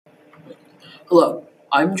Hello,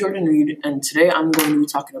 I'm Jordan Reed, and today I'm going to be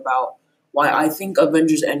talking about why I think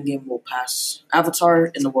Avengers Endgame will pass Avatar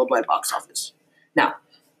in the worldwide box office. Now,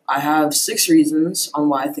 I have 6 reasons on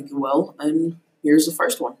why I think it will, and here's the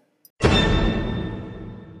first one.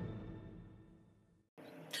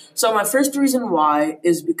 So, my first reason why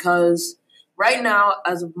is because right now,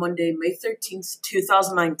 as of Monday, May 13th,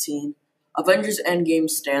 2019, Avengers Endgame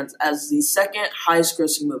stands as the second highest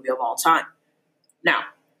grossing movie of all time. Now,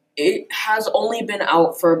 it has only been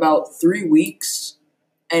out for about 3 weeks,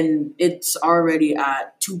 and it's already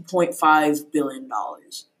at $2.5 billion.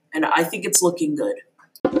 And I think it's looking good.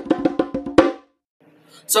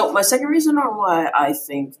 So, my second reason on why I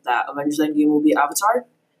think that Avengers Endgame will be Avatar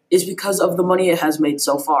is because of the money it has made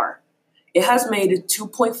so far. It has made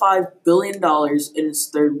 $2.5 billion in its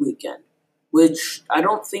third weekend, which I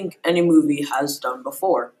don't think any movie has done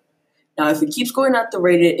before. Now, if it keeps going at the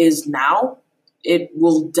rate it is now, it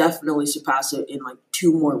will definitely surpass it in like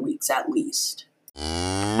 2 more weeks at least.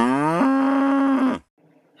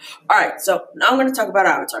 Alright, so now I'm going to talk about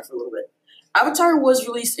Avatar for a little bit. Avatar was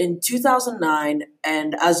released in 2009,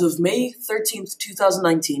 and as of May 13th,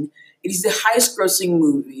 2019, it is the highest grossing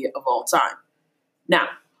movie of all time. Now,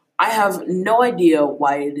 I have no idea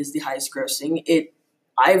why it is the highest grossing.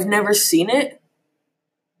 I've never seen it,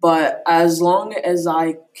 but as long as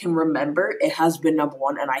I can remember, it has been number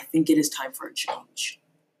one, and I think it is time for a change.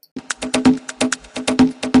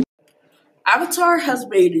 Avatar has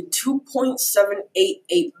made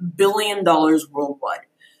 $2.788 billion worldwide,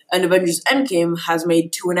 and Avengers Endgame has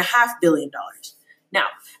made $2.5 billion. Now,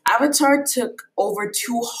 Avatar took over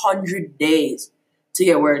 200 days to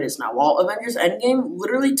get where it is now, while Avengers Endgame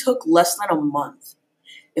literally took less than a month.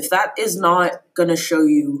 If that is not going to show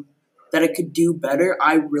you that it could do better,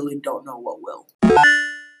 I really don't know what will.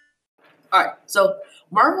 Alright, so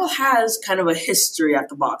Marvel has kind of a history at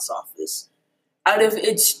the box office. Out of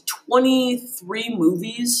its 23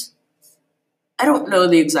 movies, I don't know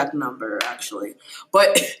the exact number actually,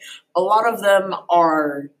 but a lot of them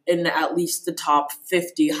are in at least the top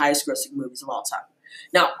 50 highest grossing movies of all time.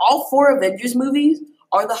 Now, all 4 Avengers movies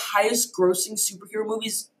are the highest grossing superhero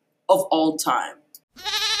movies of all time.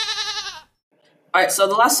 Alright, so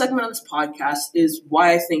the last segment of this podcast is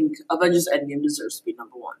why I think Avengers Endgame deserves to be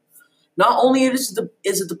number one. Not only is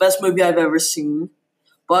it the best movie I've ever seen,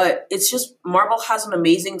 but it's just Marvel has an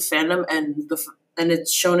amazing fandom, and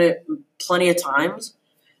it's shown it plenty of times.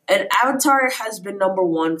 And Avatar has been number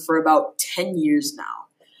one for about 10 years now.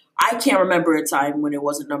 I can't remember a time when it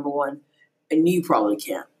wasn't number one, and you probably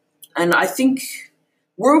can't. And I think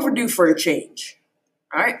we're overdue for a change.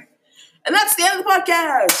 All right? And that's the end of the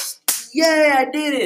podcast. Yay, I did it.